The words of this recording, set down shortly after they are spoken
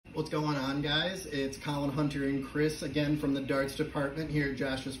What's going on, guys? It's Colin, Hunter, and Chris again from the darts department here at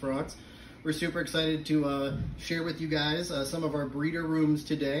Josh's Frogs. We're super excited to share with you guys some of our breeder rooms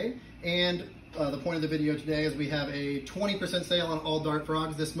today. And the point of the video today is we have a 20% sale on all dart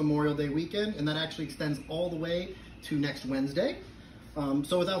frogs this Memorial Day weekend, and that actually extends all the way to next Wednesday.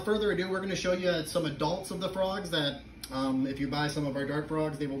 So without further ado, we're going to show you some adults of the frogs that if you buy some of our dart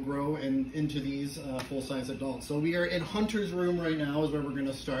frogs, they will grow into these full-size adults. So we are in Hunter's room right now is where we're going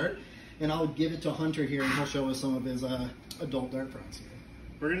to start. And I'll give it to Hunter here and he'll show us some of his adult dart frogs here.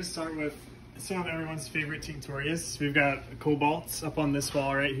 We're going to start with some of everyone's favorite Tinctorius. We've got Cobalts up on this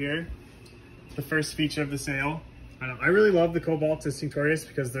wall right here. The first feature of the sale. I really love the Cobalts as Tinctorius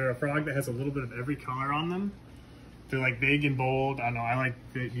because they're a frog that has a little bit of every color on them. They're like big and bold. I don't know, I like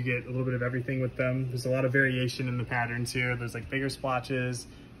that you get a little bit of everything with them. There's a lot of variation in the patterns here. There's like bigger splotches,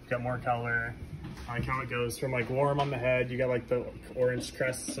 you've got more color. I like how it goes from like warm on the head, you got like the orange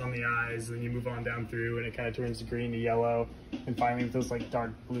crests on the eyes, then you move on down through and it kind of turns green to yellow. And finally with those like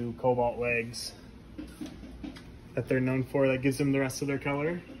dark blue cobalt legs that they're known for, that gives them the rest of their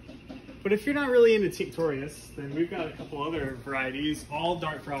color. But if you're not really into Tinctorius, then we've got a couple other varieties. All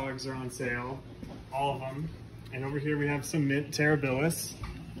dart frogs are on sale, all of them. And over here we have some mint Terribilis.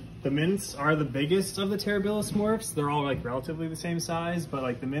 The mints are the biggest of the Terribilis morphs. They're all like relatively the same size, but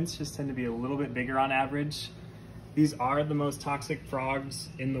like the mints just tend to be a little bit bigger on average. These are the most toxic frogs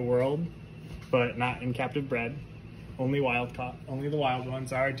in the world, but not in captive bred. Only the wild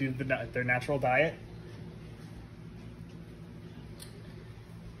ones are due to their natural diet.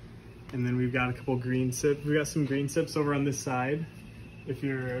 And then we've got a couple green sips. We've got some green sips over on this side. If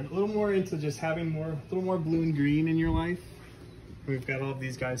you're a little more into just having a little more blue and green in your life, we've got all of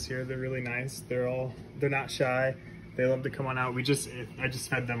these guys here. They're really nice. They're not shy. They love to come on out. I just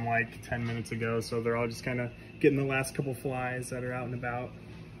fed them like 10 minutes ago, so they're all just kind of getting the last couple flies that are out and about.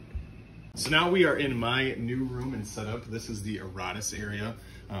 So now we are in my new room and setup. This is the Auratus area.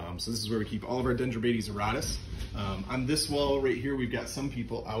 So this is where we keep all of our Dendrobates auratus. On this wall right here, we've got some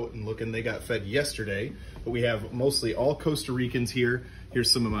people out and looking. They got fed yesterday, but we have mostly all Costa Ricans here. Here's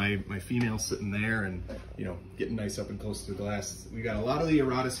some of my females sitting there and, you know, getting nice up and close to the glass. We got a lot of the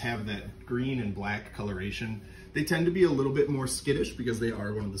auratus have that green and black coloration. They tend to be a little bit more skittish because they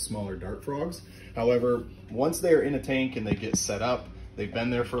are one of the smaller dart frogs. However, once they're in a tank and they get set up, they've been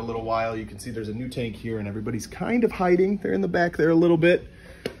there for a little while. You can see there's a new tank here and everybody's kind of hiding. They're in the back there a little bit.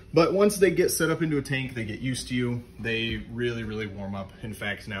 But once they get set up into a tank, they get used to you. They really, really warm up. In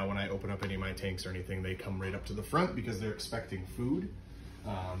fact, now when I open up any of my tanks or anything, they come right up to the front because they're expecting food.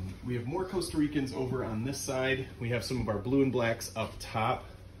 We have more Costa Ricans over on this side. We have some of our blue and blacks up top,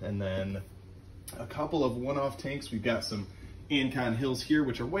 and then a couple of one-off tanks. We've got some Ancon Hills here,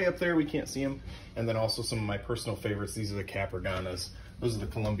 which are way up there. We can't see them. And then also some of my personal favorites. These are the Capricornas. Those are the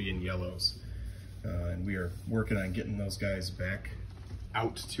Colombian yellows. And we are working on getting those guys back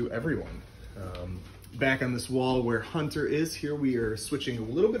out to everyone. Back on this wall where Hunter is, here we are switching a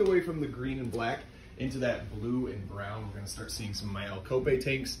little bit away from the green and black into that blue and brown. We're gonna start seeing some of my El Cope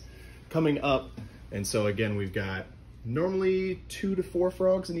tanks coming up. And so again, we've got normally 2 to 4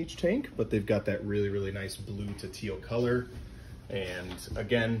 frogs in each tank, but they've got that really, really nice blue to teal color. And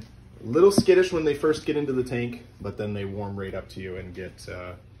again, a little skittish when they first get into the tank, but then they warm right up to you and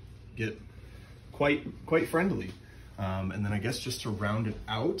get quite friendly. And then I guess just to round it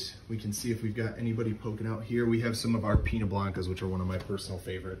out, we can see if we've got anybody poking out here. We have some of our Pina Blancas, which are one of my personal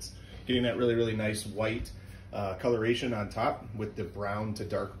favorites. Getting that really, really nice white coloration on top with the brown to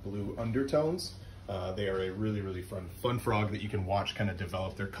dark blue undertones. They are a really, really fun frog that you can watch kind of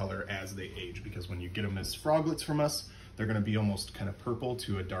develop their color as they age, because when you get them as froglets from us, they're gonna be almost kind of purple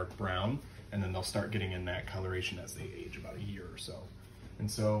to a dark brown, and then they'll start getting in that coloration as they age about a year or so. And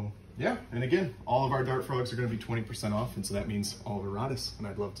so, yeah, and again, all of our dart frogs are gonna be 20% off, and so that means all of Auratus, and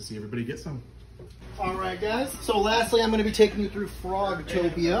I'd love to see everybody get some. All right, guys. So lastly, I'm going to be taking you through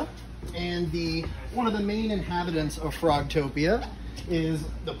Frogtopia, and one of the main inhabitants of Frogtopia is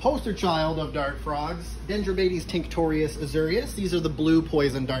the poster child of dart frogs, Dendrobates tinctorius azureus. These are the blue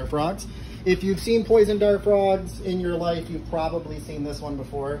poison dart frogs. If you've seen poison dart frogs in your life, you've probably seen this one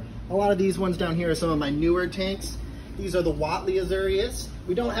before. A lot of these ones down here are some of my newer tanks. These are the Whatley azureus.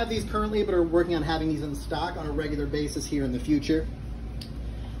 We don't have these currently, but are working on having these in stock on a regular basis here in the future.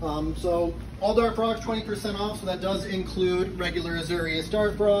 So all dart frogs 20% off, so that does include regular azureus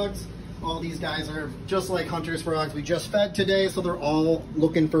dart frogs. All these guys are just like Hunter's frogs we just fed today, so they're all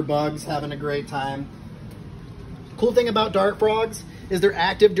looking for bugs, having a great time. Cool thing about dart frogs is they're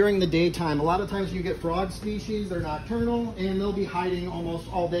active during the daytime. A lot of times you get frog species, they're nocturnal, and they'll be hiding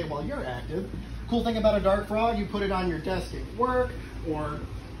almost all day while you're active. Cool thing about a dart frog, you put it on your desk at work or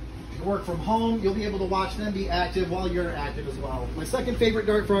work from home, you'll be able to watch them be active while you're active as well. My second favorite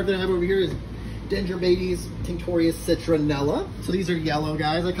dart frog that I have over here is Dendrobates tinctorius citronella. So these are yellow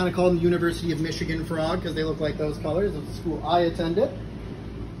guys. I kind of call them University of Michigan frog because they look like those colors of the school I attended.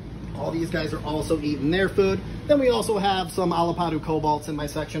 All these guys are also eating their food. Then we also have some Alipadu cobalts in my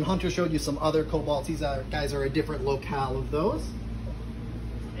section. Hunter showed you some other cobalts. These guys are a different locale of those.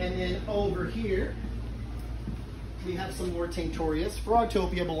 And then over here, we have some more Tinctorius.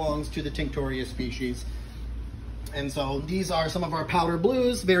 Frogtopia belongs to the Tinctorius species. And so these are some of our powder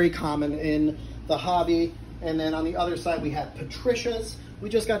blues, very common in the hobby. And then on the other side, we have Patricias. We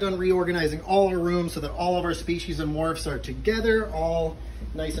just got done reorganizing all our rooms so that all of our species and morphs are together, all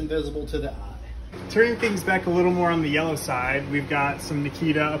nice and visible to the eye. Turning things back a little more on the yellow side, we've got some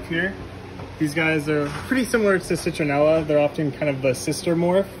Nikita up here. These guys are pretty similar to Citronella. They're often kind of the sister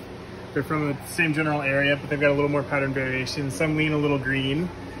morph. They're from the same general area, but they've got a little more pattern variation. Some lean a little green.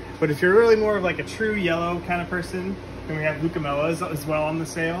 But if you're really more of like a true yellow kind of person, then we have Leucomellas as well on the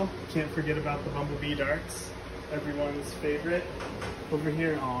sale. Can't forget about the bumblebee darts, everyone's favorite. Over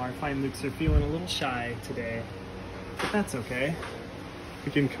here, oh, our fine Lukes are feeling a little shy today, but that's okay.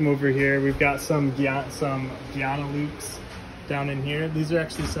 We can come over here. We've got some Guiana Lukes down in here. These are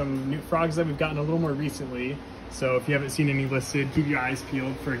actually some new frogs that we've gotten a little more recently. So if you haven't seen any listed, keep your eyes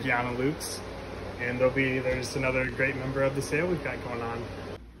peeled for Guiana Lukes. And there's another great member of the sale we've got going on.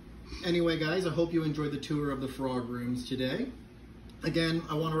 Anyway, guys, I hope you enjoyed the tour of the frog rooms today. Again,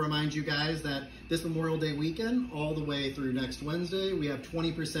 I want to remind you guys that this Memorial Day weekend, all the way through next Wednesday, we have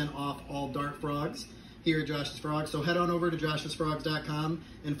 20% off all dart frogs here at Josh's Frogs. So head on over to joshsfrogs.com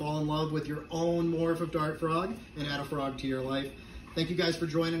and fall in love with your own morph of dart frog and add a frog to your life. Thank you guys for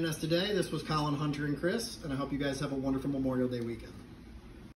joining us today. This was Colin, Hunter, and Chris, and I hope you guys have a wonderful Memorial Day weekend.